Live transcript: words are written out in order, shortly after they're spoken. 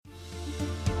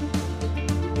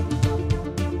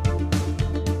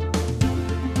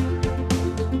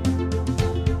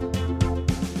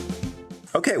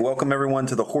Okay, welcome everyone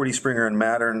to the Horty Springer and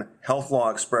Mattern Health Law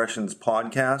Expressions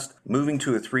podcast. Moving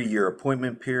to a 3-year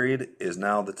appointment period is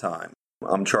now the time.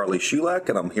 I'm Charlie Shulak,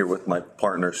 and I'm here with my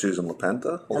partner, Susan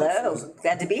LaPenta. Hello.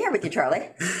 Glad to be here with you, Charlie.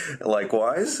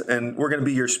 Likewise, and we're going to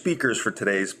be your speakers for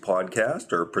today's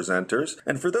podcast, or presenters.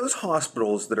 And for those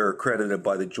hospitals that are accredited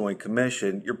by the Joint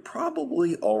Commission, you're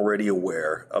probably already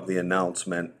aware of the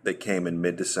announcement that came in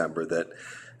mid-December that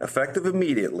effective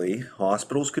immediately,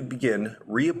 hospitals could begin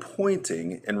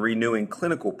reappointing and renewing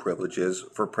clinical privileges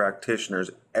for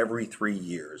practitioners every 3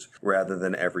 years rather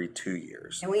than every 2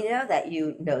 years. And we know that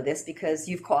you know this because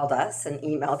you've called us and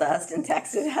emailed us and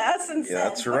texted us and said,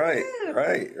 that's right.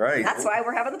 Right. That's why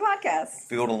we're having the podcast.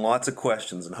 Fielding lots of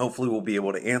questions, and hopefully we'll be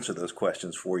able to answer those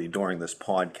questions for you during this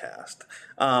podcast.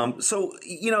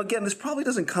 Again, this probably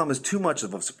doesn't come as too much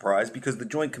of a surprise because the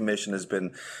Joint Commission has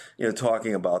been,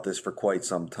 talking about this for quite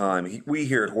some time. We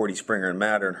here at Horty Springer and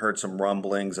Mattern heard some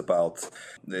rumblings about,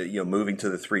 moving to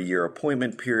the 3-year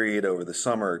appointment period over the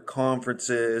summer at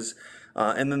conferences.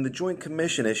 And then the Joint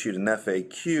Commission issued an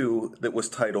FAQ that was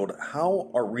titled,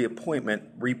 "How are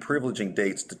reappointment reprivileging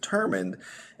dates determined?"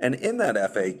 And in that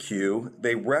FAQ,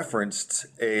 they referenced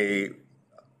a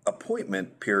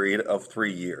appointment period of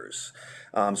 3 years.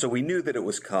 So we knew that it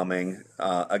was coming.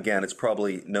 Again, it's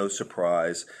probably no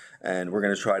surprise, and we're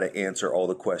going to try to answer all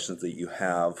the questions that you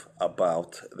have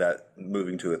about that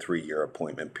moving to a 3-year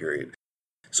appointment period.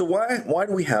 So why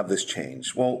do we have this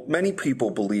change? Well, many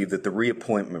people believe that the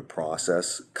reappointment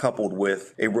process, coupled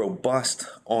with a robust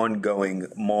ongoing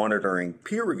monitoring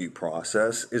peer review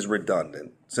process, is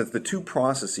redundant, since the two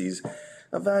processes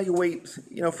evaluate,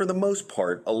 for the most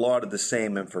part, a lot of the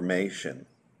same information.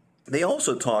 They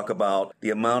also talk about the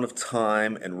amount of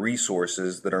time and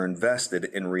resources that are invested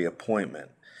in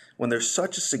reappointment. When there's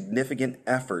such a significant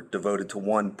effort devoted to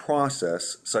one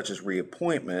process, such as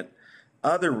reappointment,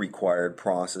 other required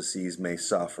processes may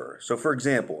suffer. So, for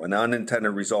example, an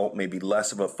unintended result may be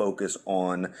less of a focus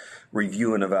on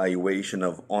review and evaluation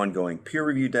of ongoing peer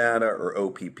review data, or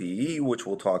OPPE, which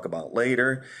we'll talk about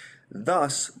later.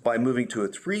 Thus, by moving to a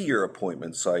 3-year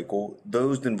appointment cycle,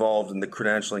 those involved in the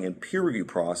credentialing and peer review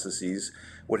processes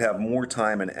would have more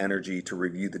time and energy to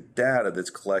review the data that's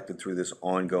collected through this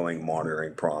ongoing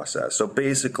monitoring process. So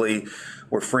basically,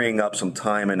 we're freeing up some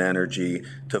time and energy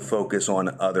to focus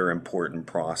on other important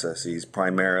processes,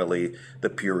 primarily the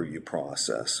peer review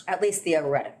process. At least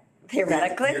theoretically.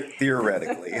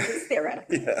 Theoretically. At least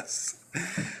theoretically. Yes.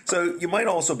 So you might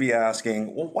also be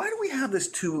asking, well, why do we have this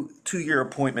two-year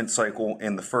appointment cycle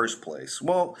in the first place?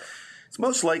 Well, it's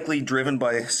most likely driven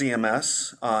by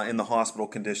CMS in the Hospital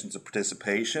Conditions of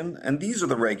Participation. And these are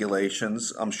the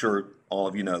regulations, I'm sure all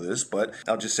of you know this, but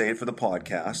I'll just say it for the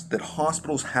podcast, that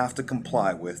hospitals have to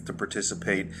comply with to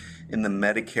participate in the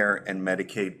Medicare and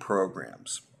Medicaid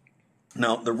programs.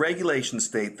 Now, the regulations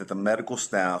state that the medical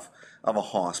staff of a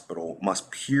hospital must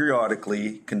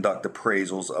periodically conduct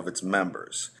appraisals of its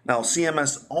members. Now,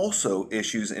 CMS also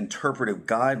issues interpretive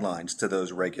guidelines to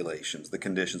those regulations, the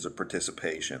conditions of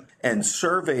participation, and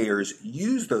surveyors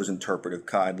use those interpretive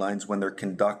guidelines when they're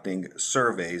conducting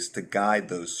surveys to guide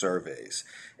those surveys.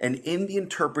 And in the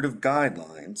interpretive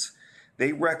guidelines,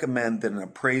 they recommend that an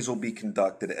appraisal be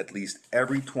conducted at least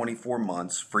every 24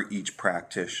 months for each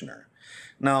practitioner.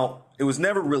 Now, it was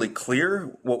never really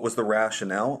clear what was the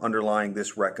rationale underlying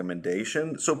this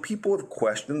recommendation, so people have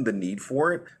questioned the need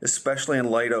for it, especially in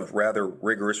light of rather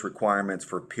rigorous requirements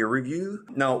for peer review.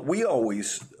 Now, we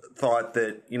always thought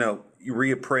that, you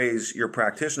reappraise your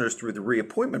practitioners through the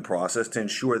reappointment process to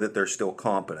ensure that they're still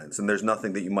competent, and there's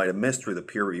nothing that you might have missed through the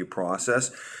peer review process.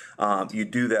 You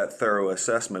do that thorough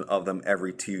assessment of them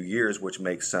every 2 years, which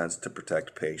makes sense to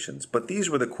protect patients. But these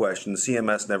were the questions.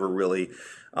 CMS never really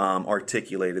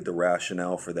articulated the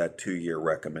rationale for that 2-year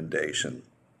recommendation.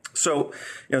 So,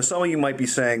 some of you might be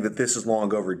saying that this is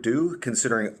long overdue,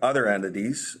 considering other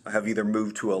entities have either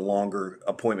moved to a longer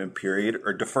appointment period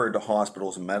or deferred to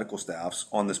hospitals and medical staffs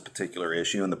on this particular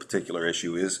issue, and the particular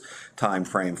issue is time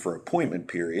frame for appointment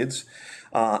periods.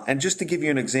 And just to give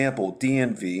you an example,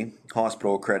 DNV,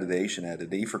 Hospital Accreditation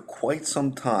Entity, for quite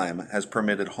some time has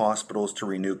permitted hospitals to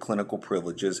renew clinical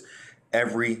privileges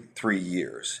every 3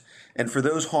 years. And for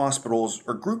those hospitals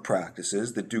or group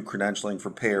practices that do credentialing for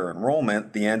payer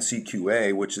enrollment, the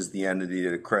NCQA, which is the entity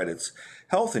that accredits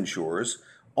health insurers,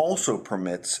 also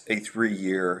permits a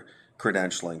 3-year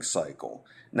credentialing cycle.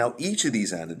 Now, each of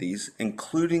these entities,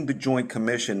 including the Joint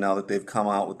Commission, now that they've come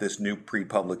out with this new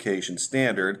pre-publication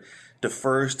standard,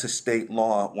 defers to state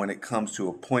law when it comes to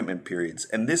appointment periods.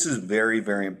 And this is very,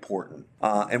 very important.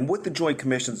 And what the Joint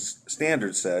Commission's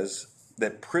standard says,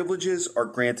 that privileges are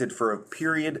granted for a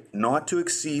period not to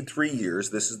exceed 3 years.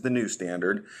 This is the new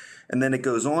standard. And then it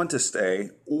goes on to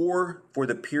say, or for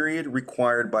the period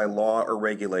required by law or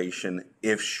regulation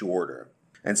if shorter.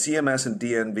 And CMS and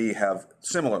DNV have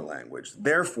similar language.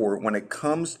 Therefore, when it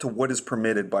comes to what is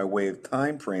permitted by way of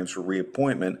time frames for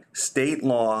reappointment, state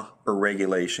law or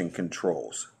regulation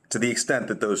controls, to the extent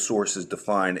that those sources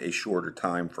define a shorter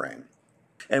time frame.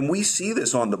 And we see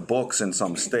this on the books in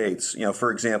some states.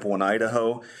 For example, in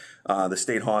Idaho, the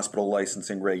state hospital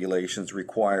licensing regulations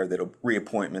require that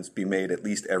reappointments be made at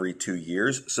least every 2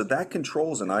 years. So that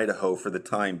controls in Idaho for the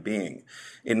time being.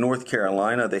 In North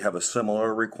Carolina, they have a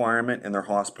similar requirement in their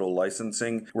hospital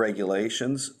licensing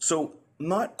regulations. So I'm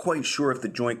not quite sure if the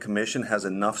Joint Commission has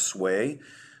enough sway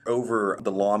over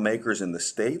the lawmakers in the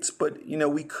states, but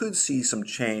we could see some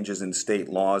changes in state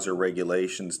laws or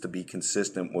regulations to be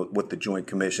consistent with what the Joint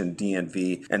Commission,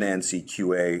 DNV, and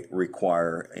NCQA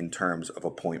require in terms of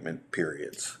appointment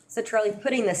periods. So Charlie,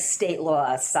 putting the state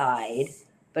law aside,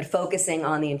 but focusing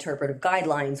on the interpretive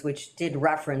guidelines, which did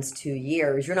reference 2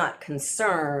 years, you're not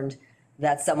concerned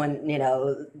that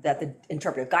that the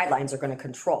interpretive guidelines are going to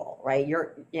control, right?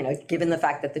 You're, given the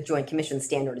fact that the Joint Commission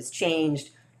standard has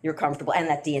changed, you're comfortable, and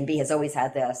that DNB has always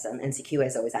had this, and NCQA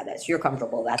has always had this. You're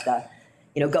comfortable that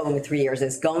going with 3 years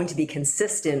is going to be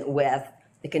consistent with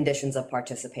the conditions of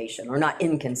participation, or not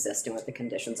inconsistent with the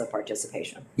conditions of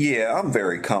participation. Yeah, I'm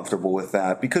very comfortable with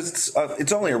that because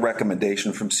it's only a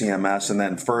recommendation from CMS, and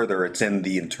then further, it's in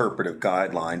the interpretive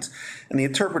guidelines, and the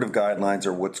interpretive guidelines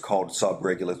are what's called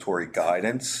sub-regulatory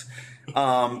guidance.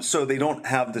 So they don't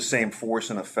have the same force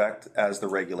and effect as the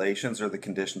regulations or the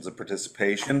conditions of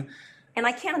participation. And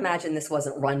I can't imagine this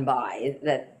wasn't run by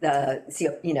that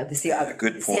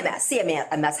Good point.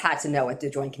 CMS had to know what the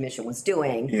Joint Commission was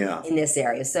doing in this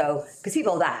area. So, because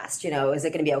people have asked, is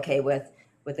it going to be okay with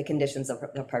the conditions of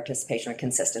participation or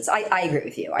consistency? I agree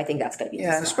with you. I think that's going to be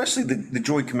and especially the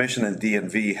Joint Commission and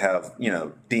DNV have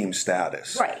deemed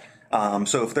status. Right.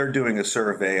 So if they're doing a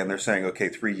survey and they're saying, okay,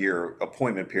 3-year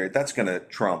appointment period, that's going to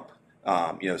trump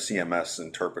CMS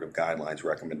interpretive guidelines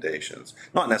recommendations.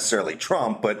 Not necessarily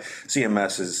Trump, but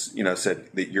CMS has, said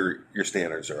that your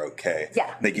standards are okay.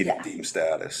 Yeah. They give you deemed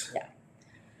status. Yeah.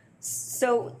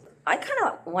 So I kind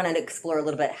of wanted to explore a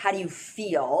little bit, how do you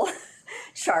feel,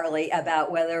 Charlie,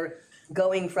 about whether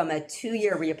going from a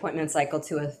 2-year reappointment cycle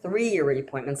to a 3-year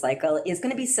reappointment cycle is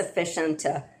going to be sufficient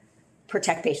to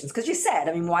protect patients? Because you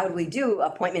said, why would we do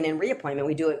appointment and reappointment?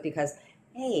 We do it because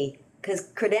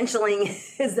credentialing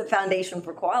is the foundation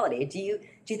for quality. Do you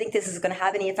think this is going to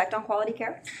have any effect on quality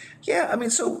care? Yeah,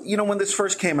 when this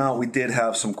first came out, we did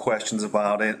have some questions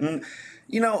about it, and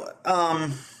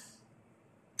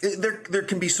there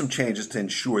can be some changes to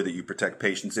ensure that you protect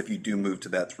patients if you do move to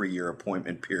that 3-year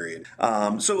appointment period.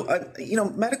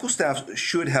 Medical staff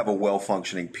should have a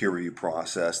well-functioning peer review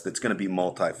process that's going to be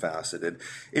multifaceted.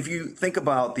 If you think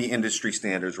about the industry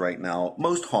standards right now,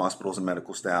 most hospitals and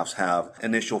medical staffs have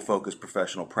initial focused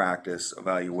professional practice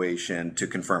evaluation to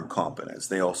confirm competence.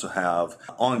 They also have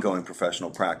ongoing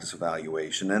professional practice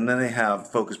evaluation, and then they have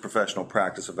focused professional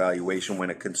practice evaluation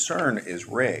when a concern is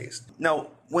raised. Now,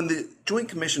 when the Joint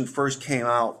Commission first came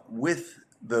out with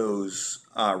those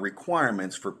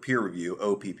requirements for peer review,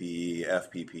 OPPE,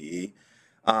 FPPE,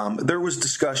 there was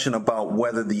discussion about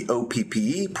whether the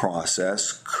OPPE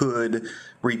process could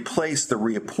replace the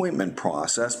reappointment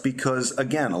process because,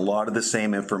 again, a lot of the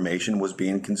same information was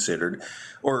being considered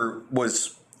or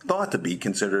was thought to be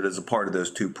considered as a part of those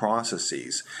two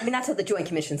processes. That's what the Joint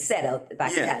Commission said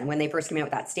back then when they first came out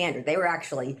with that standard. They were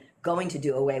actually going to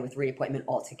do away with reappointment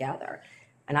altogether.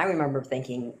 And I remember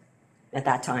thinking at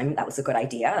that time that was a good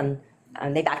idea,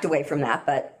 and they backed away from that.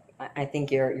 But I think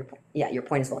your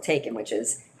point is well taken, which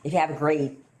is if you have a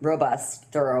great, robust,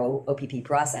 thorough OPP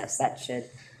process, that should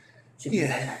be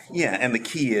and the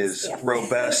key is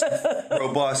robust,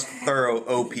 thorough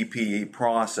OPP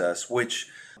process, which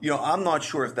I'm not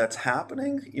sure if that's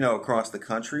happening, across the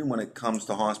country when it comes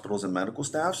to hospitals and medical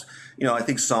staffs. I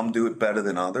think some do it better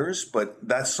than others, but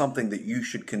that's something that you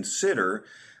should consider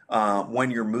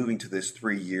when you're moving to this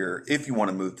 3-year, if you want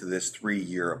to move to this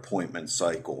 3-year appointment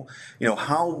cycle.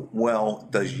 How well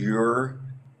does your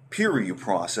peer review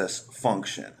process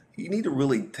function? You need to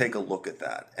really take a look at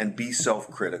that and be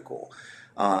self-critical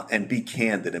and be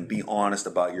candid and be honest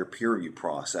about your peer review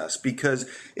process. Because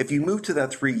if you move to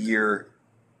that 3-year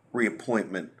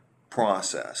reappointment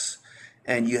process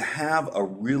and you have a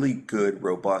really good,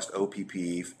 robust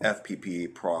OPPE,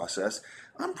 FPPE process,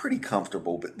 I'm pretty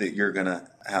comfortable that you're going to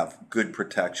have good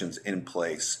protections in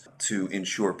place to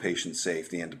ensure patient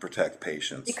safety and to protect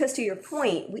patients. Because to your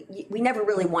point, we never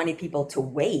really wanted people to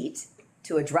wait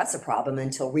to address a problem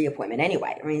until reappointment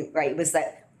anyway. I mean, right,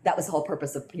 that was the whole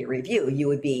purpose of peer review.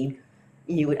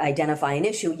 You would identify an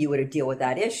issue, you would deal with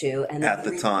that issue, and then At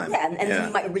the time. yeah, and then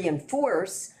you might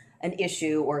reinforce an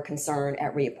issue or concern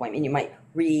at reappointment. You might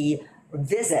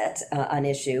revisit an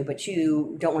issue, but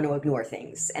you don't want to ignore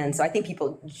things. And so I think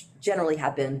people generally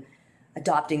have been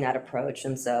adopting that approach,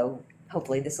 and so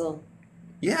hopefully this will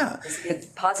Yeah. be a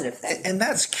positive thing. And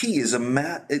that's key is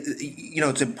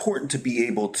it's important to be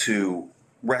able to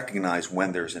recognize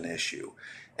when there's an issue.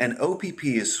 And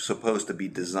OPP is supposed to be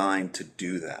designed to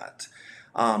do that.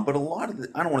 But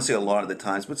I don't want to say a lot of the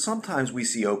times, but sometimes we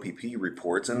see OPP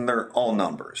reports and they're all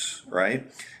numbers,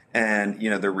 right? And,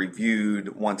 they're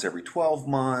reviewed once every 12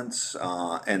 months,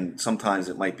 and sometimes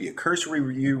it might be a cursory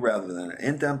review rather than an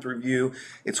in-depth review.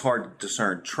 It's hard to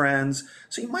discern trends.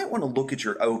 So you might want to look at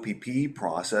your OPP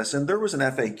process. And there was an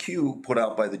FAQ put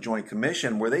out by the Joint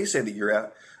Commission where they say that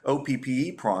your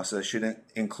OPPE process should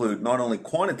include not only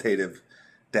quantitative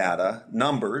data,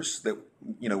 numbers that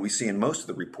we see in most of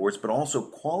the reports, but also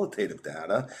qualitative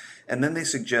data. And then they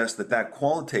suggest that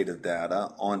qualitative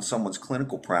data on someone's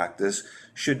clinical practice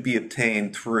should be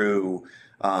obtained through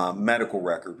medical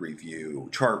record review,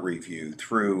 chart review,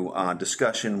 through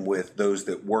discussion with those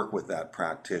that work with that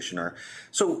practitioner.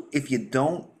 So if you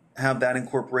don't have that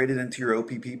incorporated into your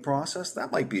OPP process,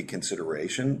 that might be a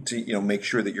consideration to make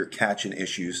sure that you're catching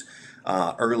issues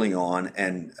early on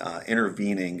and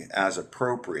intervening as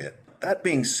appropriate. That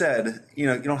being said, you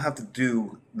don't have to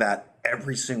do that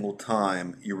every single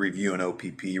time you review an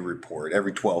OPP report,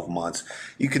 every 12 months.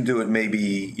 You can do it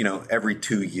maybe, every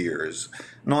 2 years.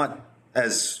 Not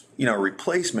as, a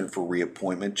replacement for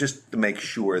reappointment, just to make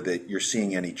sure that you're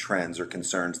seeing any trends or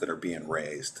concerns that are being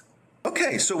raised.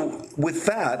 Okay, so with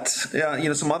that,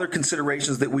 some other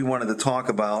considerations that we wanted to talk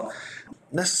about.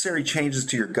 Necessary changes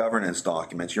to your governance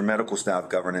documents, your medical staff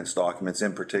governance documents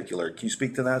in particular. Can you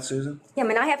speak to that, Susan? Yeah, I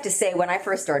mean, I have to say, when I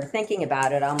first started thinking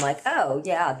about it, I'm like, oh,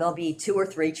 yeah, there'll be 2 or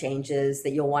 3 changes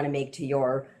that you'll want to make to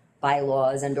your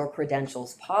bylaws and or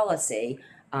credentials policy.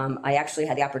 I actually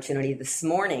had the opportunity this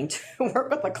morning to work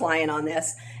with a client on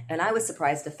this, and I was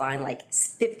surprised to find like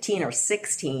 15 or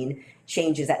 16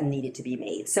 changes that needed to be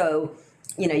made. So,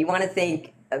 you want to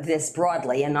think of this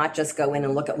broadly and not just go in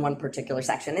and look at one particular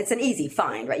section. It's an easy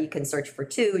find, right? You can search for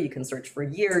 2, you can search for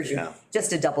years, just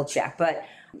to double check. But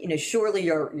surely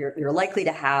you're likely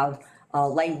to have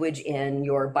language in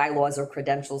your bylaws or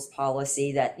credentials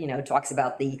policy that talks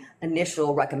about the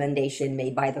initial recommendation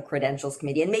made by the credentials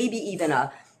committee, and maybe even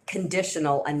a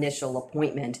conditional initial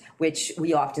appointment, which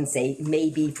we often say may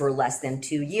be for less than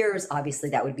 2 years. Obviously,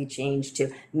 that would be changed to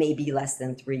maybe less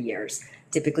than 3 years.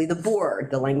 Typically,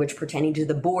 the language pertaining to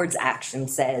the board's action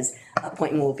says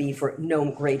appointment will be for no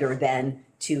greater than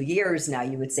 2 years. Now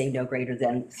you would say no greater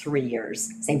than 3 years.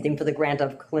 Same thing for the grant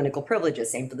of clinical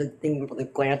privileges. Same for the thing for the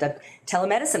grant of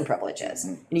telemedicine privileges.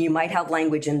 You might have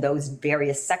language in those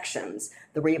various sections.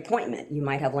 The reappointment, you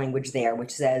might have language there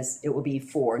which says it will be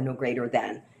for no greater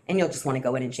than, and you'll just want to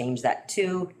go in and change that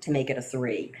 2 to make it a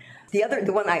 3. The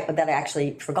one that I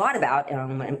actually forgot about,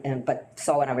 but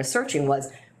saw when I was searching,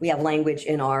 was we have language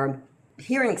in our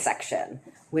hearing section,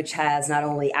 which has not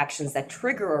only actions that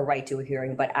trigger a right to a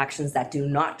hearing, but actions that do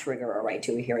not trigger a right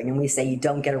to a hearing. And we say you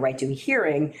don't get a right to a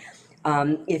hearing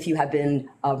if you have been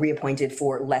reappointed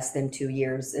for less than 2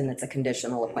 years, and it's a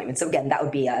conditional appointment. So again, that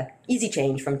would be a easy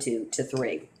change from 2 to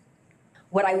 3.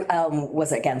 What I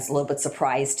was, again, a little bit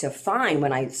surprised to find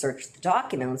when I searched the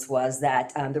documents was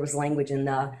that there was language in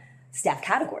the staff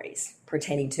categories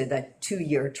pertaining to the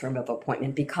 2-year term of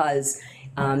appointment, because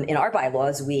in our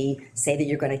bylaws, we say that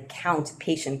you're going to count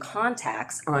patient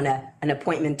contacts on an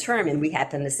appointment term, and we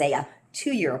happen to say a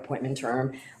 2-year appointment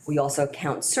term. We also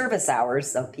count service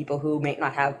hours of people who may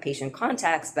not have patient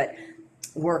contacts, but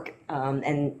work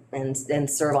and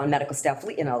serve on medical staff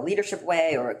in a leadership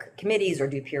way, or committees, or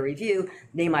do peer review.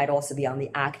 They might also be on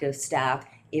the active staff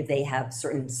if they have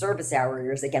certain service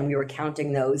hours. Again, we were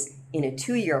counting those in a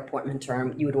 2-year appointment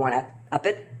term. You would want to up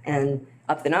it and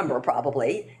up the number,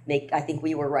 probably. I think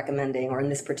we were recommending, or in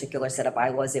this particular set of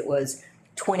bylaws, it was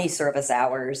 20 service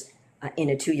hours in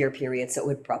a 2-year period. So it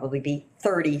would probably be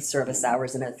 30 service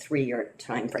hours in a 3-year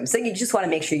time frame. So you just want to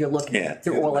make sure you're looking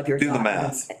through all of your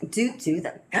documents. Do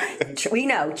them. We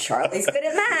know Charlie's good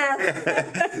at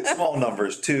math. Small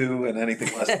numbers, 2, and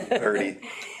anything less than 30.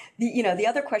 The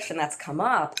other question that's come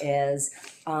up is,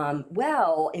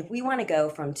 if we want to go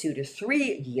from 2 to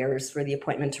 3 years for the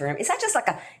appointment term, is that just like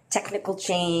a technical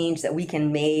change that we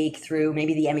can make through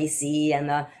maybe the MEC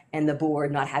and the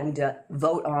board not having to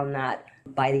vote on that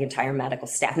by the entire medical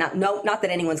staff. Now, no, not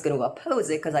that anyone's going to oppose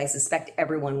it, because I suspect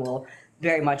everyone will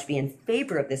very much be in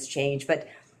favor of this change, but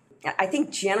I think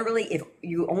generally if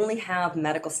you only have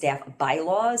medical staff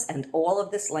bylaws and all of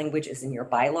this language is in your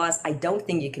bylaws, I don't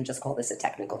think you can just call this a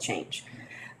technical change.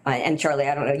 And Charlie,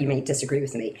 I don't know, you may disagree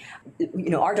with me.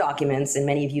 Our documents, and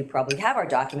many of you probably have our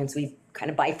documents, we kind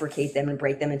of bifurcate them and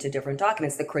break them into different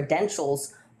documents. The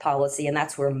credentials policy, and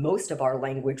that's where most of our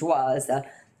language was, the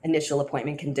initial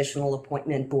appointment, conditional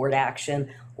appointment, board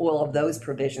action, all of those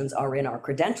provisions are in our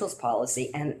credentials policy.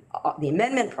 And the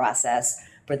amendment process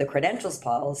for the credentials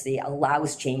policy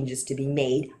allows changes to be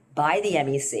made by the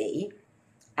MEC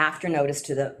after notice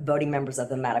to the voting members of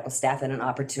the medical staff and an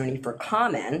opportunity for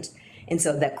comment. And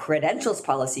so the credentials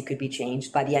policy could be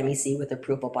changed by the MEC with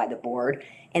approval by the board.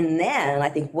 And then I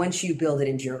think once you build it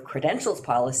into your credentials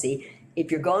policy, if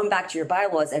you're going back to your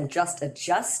bylaws and just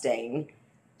adjusting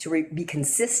to be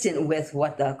consistent with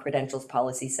what the credentials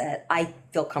policy said, I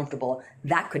feel comfortable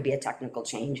that could be a technical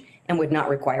change and would not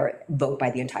require a vote by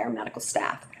the entire medical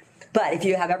staff. But if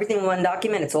you have everything in one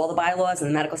document, it's all the bylaws, and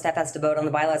the medical staff has to vote on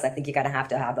the bylaws, I think you got to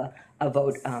have a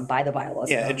vote by the bylaws.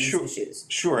 Yeah, on and these issues.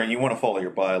 Sure, and you want to follow your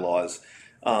bylaws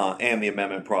and the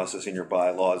amendment process in your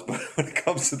bylaws. But when it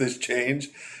comes to this change,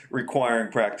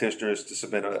 requiring practitioners to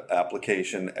submit an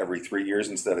application every 3 years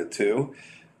instead of 2,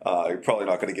 you're probably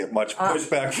not going to get much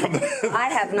pushback from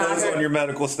those on your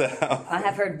medical staff. I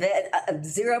have heard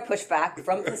zero pushback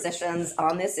from physicians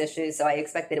on this issue, so I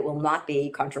expect that it will not be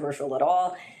controversial at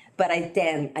all. But I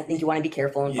think you want to be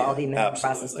careful and follow the amendment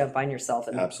process. Don't find yourself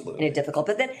in a difficult.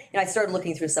 But then I started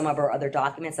looking through some of our other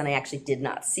documents, and I actually did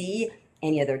not see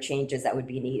any other changes that would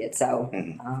be needed. So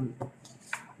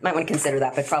might want to consider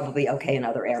that, but probably okay in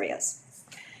other areas.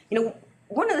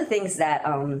 One of the things that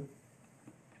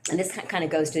and this kind of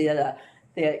goes to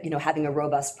the having a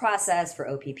robust process for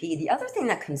OPP. The other thing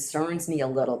that concerns me a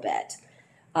little bit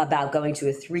about going to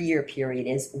a 3-year period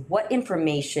is what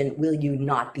information will you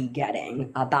not be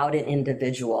getting about an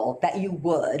individual that you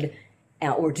would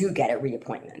or do get at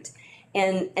reappointment.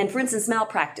 And for instance,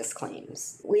 malpractice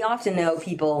claims. We often know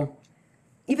people,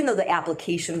 even though the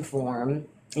application form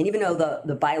and even though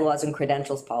the bylaws and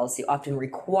credentials policy often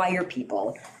require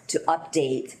people to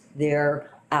update their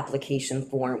application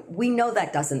form, we know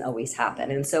that doesn't always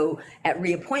happen. And so at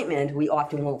reappointment, we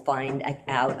often will find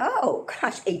out,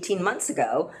 18 months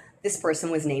ago, this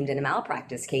person was named in a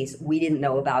malpractice case. We didn't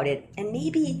know about it. And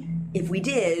maybe if we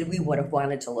did, we would have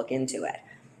wanted to look into it.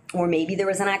 Or maybe there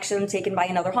was an action taken by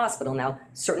another hospital. Now,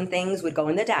 certain things would go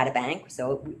in the data bank,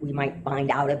 so we might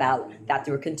find out about that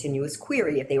through a continuous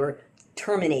query if they were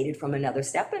terminated from another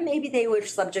step, and maybe they were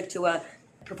subject to a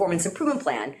performance improvement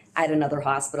plan at another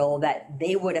hospital that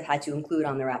they would have had to include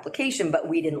on their application, but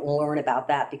we didn't learn about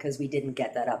that because we didn't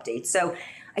get that update. So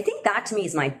I think that to me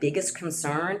is my biggest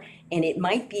concern, and it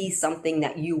might be something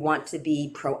that you want to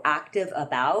be proactive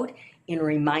about in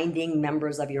reminding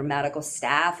members of your medical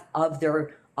staff of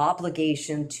their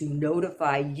obligation to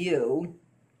notify you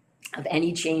of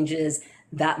any changes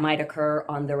that might occur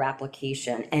on their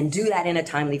application, and do that in a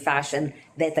timely fashion,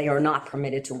 that they are not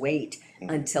permitted to wait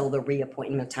until the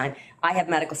reappointment time. I have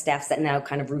medical staffs that now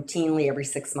kind of routinely every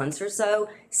 6 months or so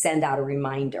send out a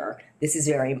reminder. This is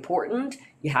very important.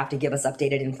 You have to give us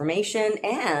updated information.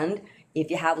 And if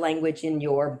you have language in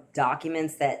your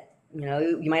documents that,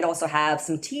 you might also have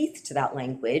some teeth to that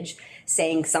language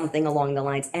saying something along the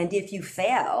lines, and if you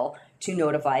fail to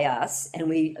notify us and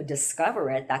we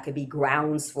discover it, that could be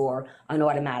grounds for an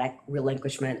automatic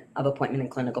relinquishment of appointment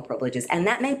and clinical privileges. And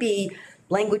that may be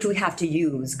language we have to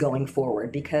use going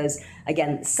forward because,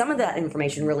 again, some of that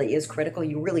information really is critical.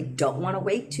 You really don't want to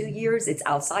wait 2 years. It's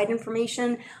outside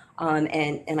information.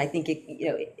 And I think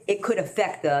it could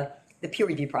affect the peer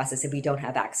review process if we don't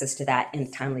have access to that in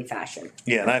a timely fashion.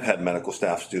 Yeah, and I've had medical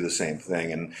staff do the same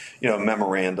thing. And, a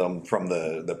memorandum from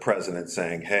the president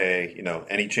saying, hey,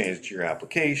 any change to your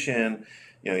application,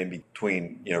 in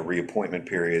between, reappointment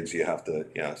periods, you have to,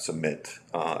 submit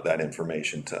that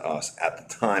information to us at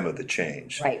the time of the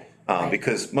change. Right.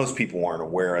 Because most people aren't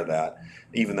aware of that,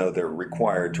 even though they're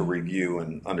required to review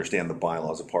and understand the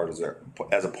bylaws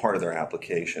as a part of their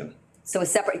application. So a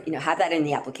separate, have that in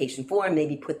the application form,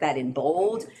 maybe put that in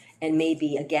bold, and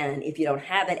maybe, again, if you don't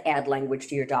have it, add language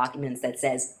to your documents that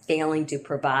says failing to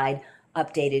provide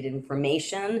updated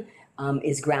information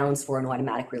is grounds for an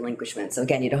automatic relinquishment. So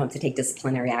again, you don't have to take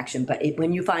disciplinary action, but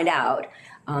when you find out,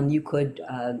 you could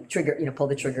pull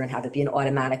the trigger and have it be an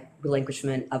automatic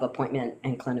relinquishment of appointment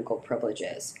and clinical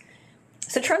privileges.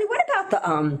 So Charlie, what about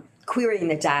the querying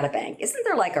the data bank? Isn't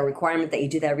there like a requirement that you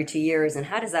do that every 2 years? And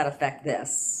how does that affect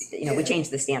this? We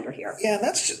changed the standard here. Yeah,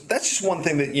 that's just one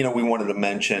thing that, we wanted to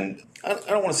mention. I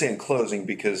don't want to say in closing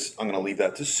because I'm going to leave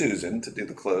that to Susan to do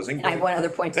the closing. I have one other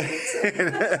point to make.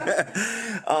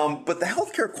 But the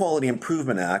Healthcare Quality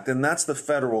Improvement Act, and that's the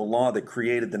federal law that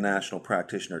created the National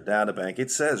Practitioner Data Bank,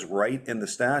 it says right in the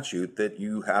statute that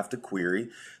you have to query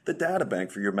the data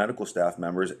bank for your medical staff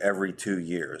members every 2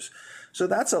 years. So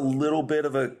that's a little bit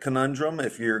of a conundrum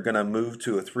if you're going to move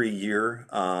to a 3-year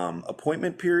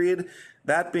appointment period.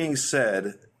 That being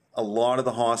said, a lot of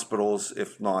the hospitals,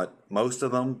 if not most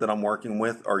of them that I'm working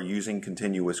with, are using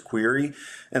continuous query,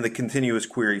 and the continuous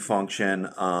query function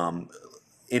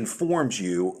informs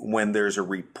you when there's a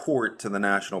report to the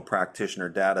National Practitioner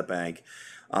Data Bank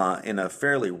in a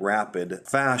fairly rapid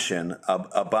fashion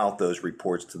about those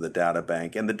reports to the data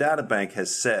bank. And the data bank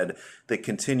has said that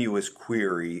continuous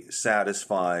query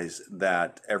satisfies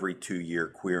that every 2-year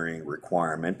querying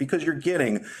requirement because you're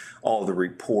getting all the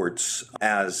reports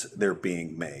as they're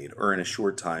being made or in a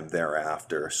short time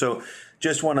thereafter. So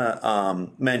just want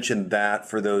to mention that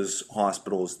for those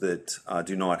hospitals that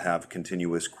do not have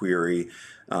continuous query,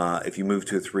 if you move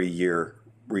to a 3-year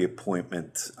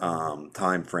reappointment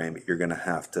time frame, you're going to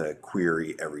have to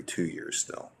query every 2 years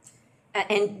still.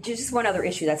 And just one other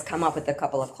issue that's come up with a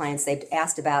couple of clients, they've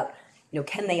asked about,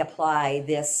 can they apply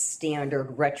this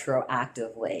standard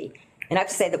retroactively? And I have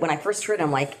to say that when I first heard it,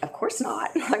 I'm like, of course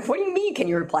not. Like, what do you mean, can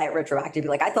you apply it retroactively?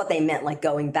 Like, I thought they meant like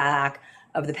going back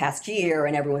over the past year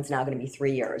and everyone's now going to be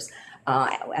 3 years.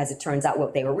 As it turns out,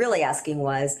 what they were really asking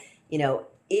was,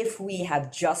 if we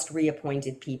have just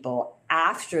reappointed people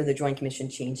after the Joint Commission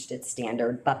changed its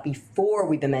standard, but before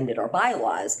we've amended our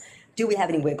bylaws, do we have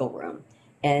any wiggle room?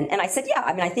 And I said, yeah.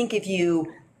 I mean, I think if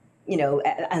you,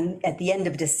 at the end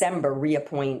of December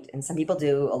reappoint, and some people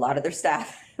do, a lot of their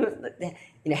staff,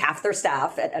 half their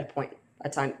staff at a point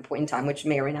in time, which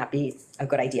may or may not be a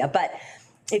good idea. But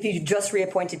if you just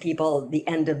reappointed people the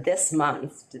end of this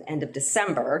month, the end of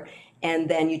December, and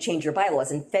then you change your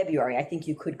bylaws in February, I think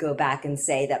you could go back and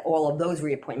say that all of those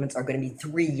reappointments are going to be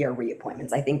 3-year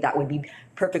reappointments. I think that would be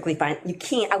perfectly fine.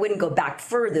 I wouldn't go back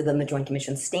further than the Joint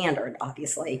Commission standard,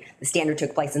 obviously. The standard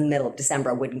took place in the middle of December.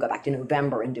 I wouldn't go back to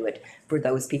November and do it for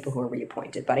those people who are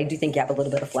reappointed. But I do think you have a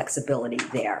little bit of flexibility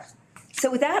there. So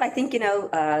with that, I think,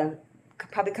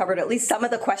 probably covered at least some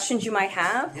of the questions you might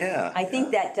have. Yeah. I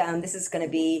think that this is going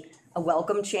to be a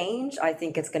welcome change. I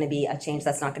think it's going to be a change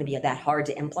that's not going to be that hard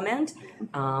to implement,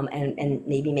 and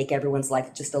maybe make everyone's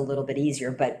life just a little bit easier.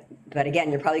 But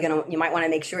again, you might want to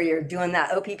make sure you're doing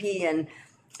that OPP and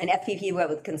FPP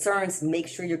with concerns. Make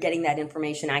sure you're getting that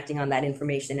information, acting on that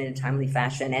information in a timely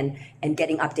fashion, and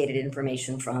getting updated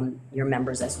information from your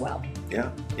members as well.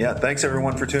 Yeah. Thanks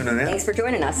everyone for tuning in. Thanks for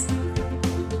joining us.